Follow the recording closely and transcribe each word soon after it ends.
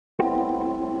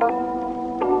What's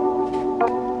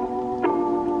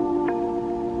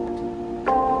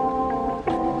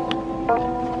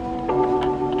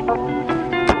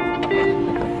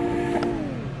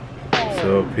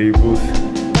up, peoples?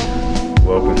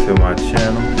 Welcome to my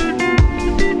channel.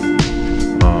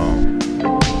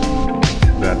 It's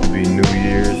about to be New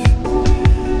Year's.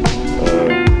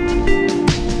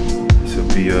 This will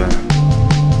be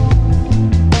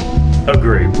a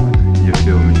great one. You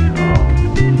feel me?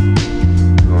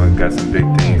 We got some big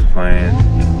things planned.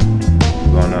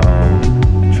 We're gonna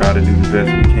try to do the best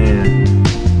we can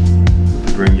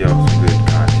to bring y'all some good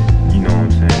content. You know what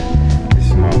I'm saying? This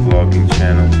is my vlogging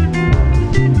channel.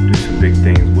 Do some big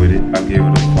things with it. I'll give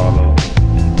it a follow,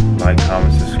 like,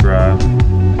 comment, subscribe.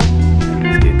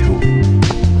 Let's get to it.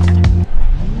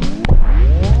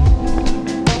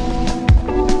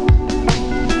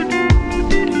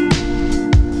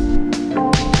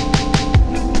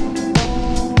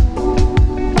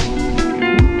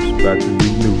 It's about to be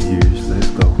New Year's. Let's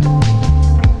go.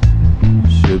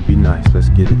 Should be nice. Let's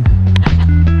get it.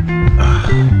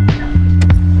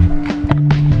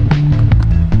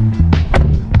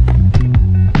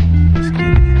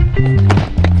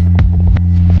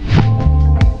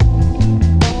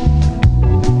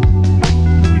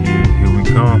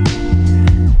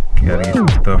 Gotta get some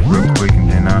stuff real quick and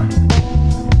then I'll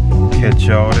catch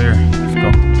y'all there. Let's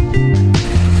go.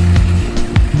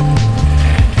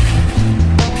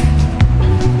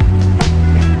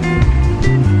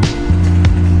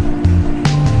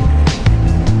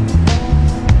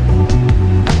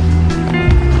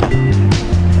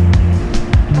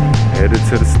 Headed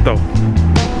to the store.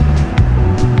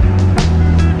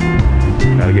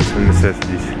 Gotta get some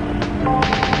necessities.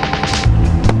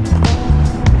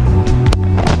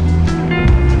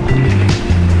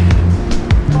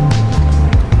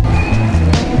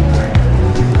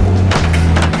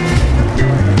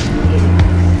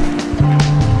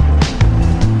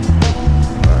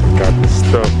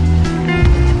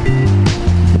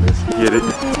 Let's get it.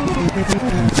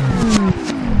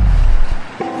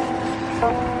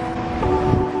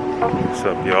 What's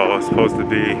up, y'all? It's supposed to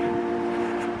be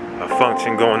a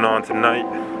function going on tonight,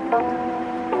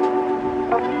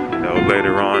 you know,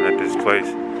 later on at this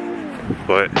place,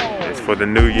 but it's for the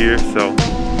new year, so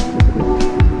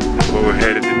that's what we're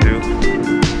headed to do.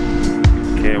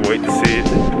 Can't wait to see it.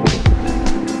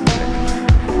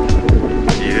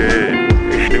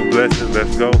 Yeah, new blessings.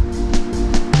 Let's go.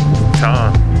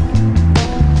 Time.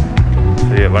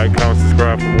 So yeah, like, comment,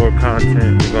 subscribe for more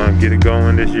content. We're gonna get it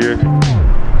going this year.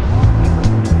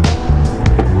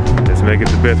 Let's make it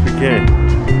the best we can.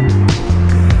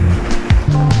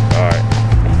 Alright,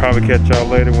 probably catch y'all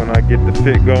later when I get the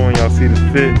fit going. Y'all see the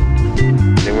fit,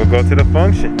 then we'll go to the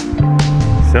function.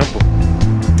 Simple.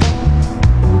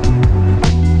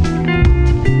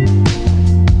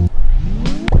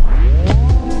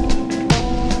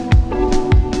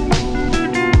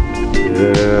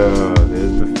 Yeah,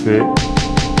 there's the fit.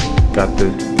 Got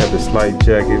the slight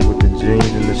jacket with the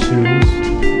jeans and the shoes.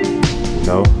 You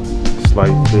know,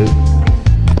 slight fit.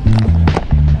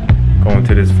 Going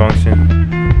to this function.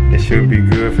 It should be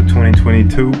good for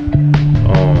 2022.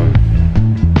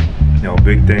 You know,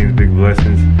 big things, big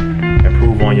blessings.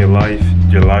 Improve on your life,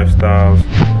 your lifestyles.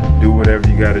 Do whatever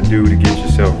you got to do to get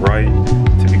yourself right,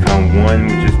 to become one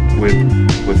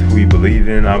with who you believe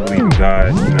in. I believe in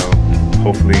God. You know,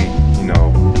 hopefully, you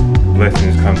know,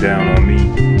 blessings come down on me,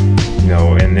 you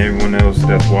know, and everyone else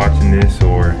that's watching this,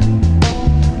 or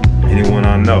anyone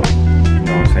I know. You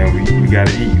know what I'm saying? We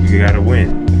gotta eat, we gotta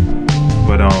win.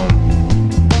 But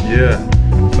yeah,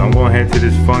 so I'm gonna head to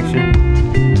this function,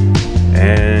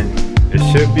 and it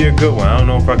should be a good one. I don't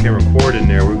know if I can record in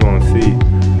there, we're gonna see.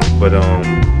 But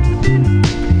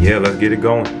yeah, let's get it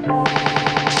going.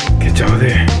 Get y'all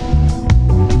there.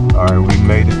 Alright, we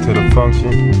made it to the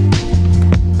function.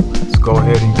 Go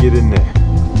ahead and get in there.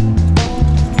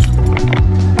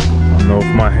 I don't know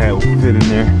if my hat will fit in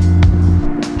there.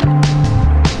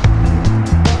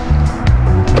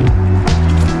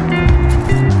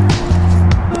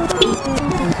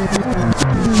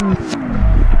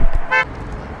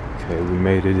 Okay, we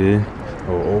made it in.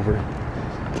 Go over.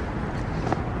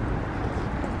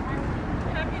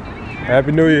 Happy New Year.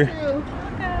 Happy New Year.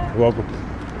 You're welcome.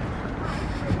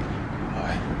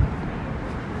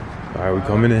 All right, we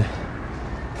coming in.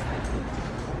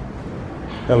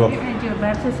 Hello. You're going to do a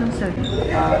baptism service.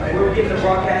 We're getting the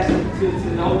broadcast to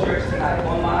the whole church tonight,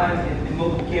 online, and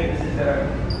multiple campuses that are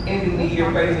ending the year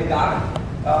praising God.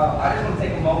 I just want to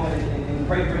take a moment and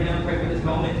pray for him, pray for this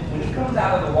moment. When he comes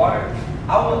out of the water,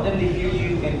 I want them to hear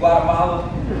you in Guatemala.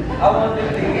 I want them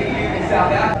to hear you in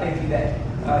South Africa that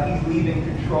he's leaving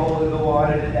control. control in the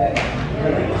water today.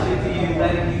 Relinquish it to you,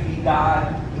 letting you be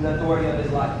God in the authority of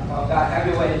his life. God, have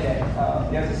your way today.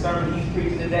 There's a sermon he's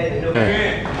preaching today that he'll be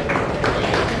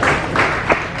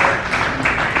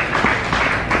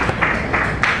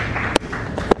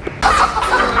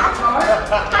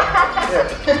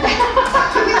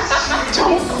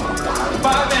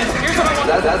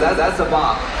That's a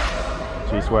bop.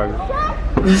 G-Swagger.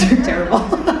 These are terrible.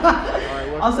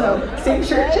 Also, same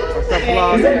shirt. What's up,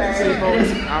 vlog?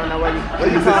 I don't know what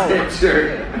you call it.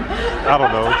 Shirt. I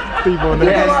don't know. Steve on there.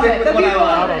 Yeah, stick with what I I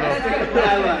love. don't know. Stick with what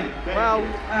I like. Well, All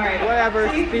right. whatever,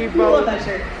 See, Steve we love Bo. that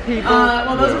shirt. People.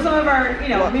 Well, those are some of our,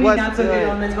 maybe What's not so good good?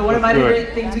 elements, but one of my What's good?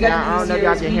 favorite things we got Yeah, I to don't do know if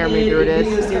y'all this can year hear is me we through did a this.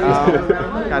 video series around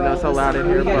the I know it's so world. loud in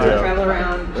here, We got but to travel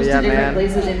around just yeah, to different man.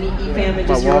 places and meet EFAM and But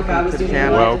just hear what welcome God was to the doing in their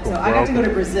channel. life. So I got to go to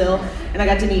Brazil and I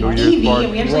got to meet New Year's Evie, party.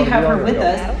 and we actually have her with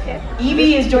us.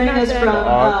 Evie is joining us from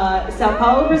Sao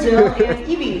Paulo, Brazil. And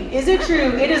Evie, is it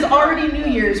true? It is already New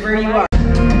Year's where you are.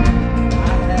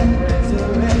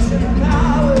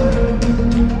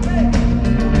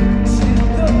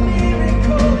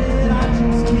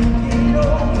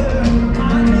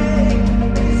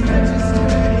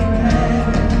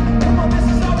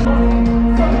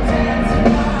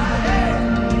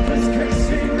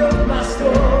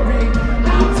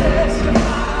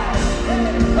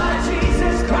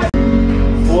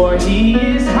 For he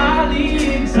is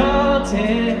highly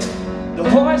exalted, the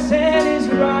horse and his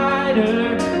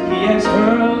rider, he has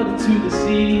hurled into the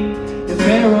sea, the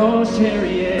Pharaoh's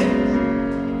chariot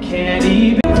can't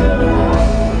even. I've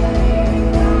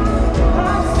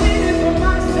seen it for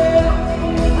myself,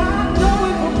 I know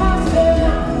it for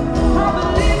myself, I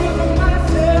believe it for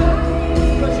myself,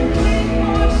 but you keep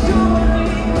on showing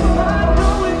me, I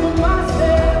know it for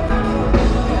myself.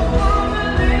 I'm a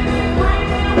living,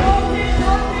 breathing, walking,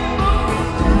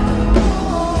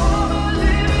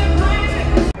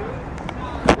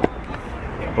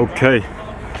 Okay.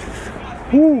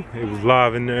 Woo! It was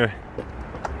live in there.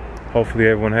 Hopefully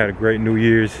everyone had a great New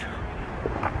Year's.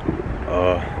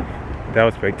 That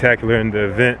was spectacular in the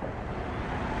event.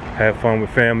 Had fun with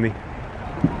family.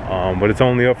 But it's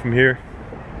only up from here.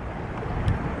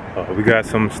 We got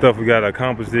some stuff we gotta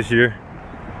accomplish this year.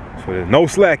 So there's no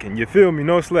slacking, you feel me?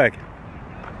 No slacking.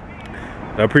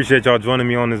 I appreciate y'all joining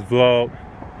me on this vlog.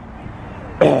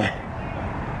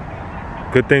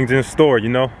 Good things in store, you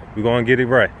know. We're gonna get it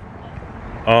right.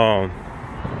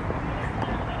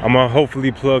 I'm gonna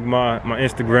hopefully plug my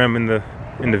Instagram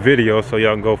in the video so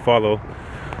y'all can go follow.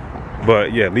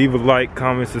 But yeah, leave a like,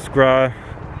 comment, subscribe,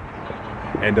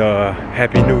 and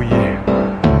Happy New Year.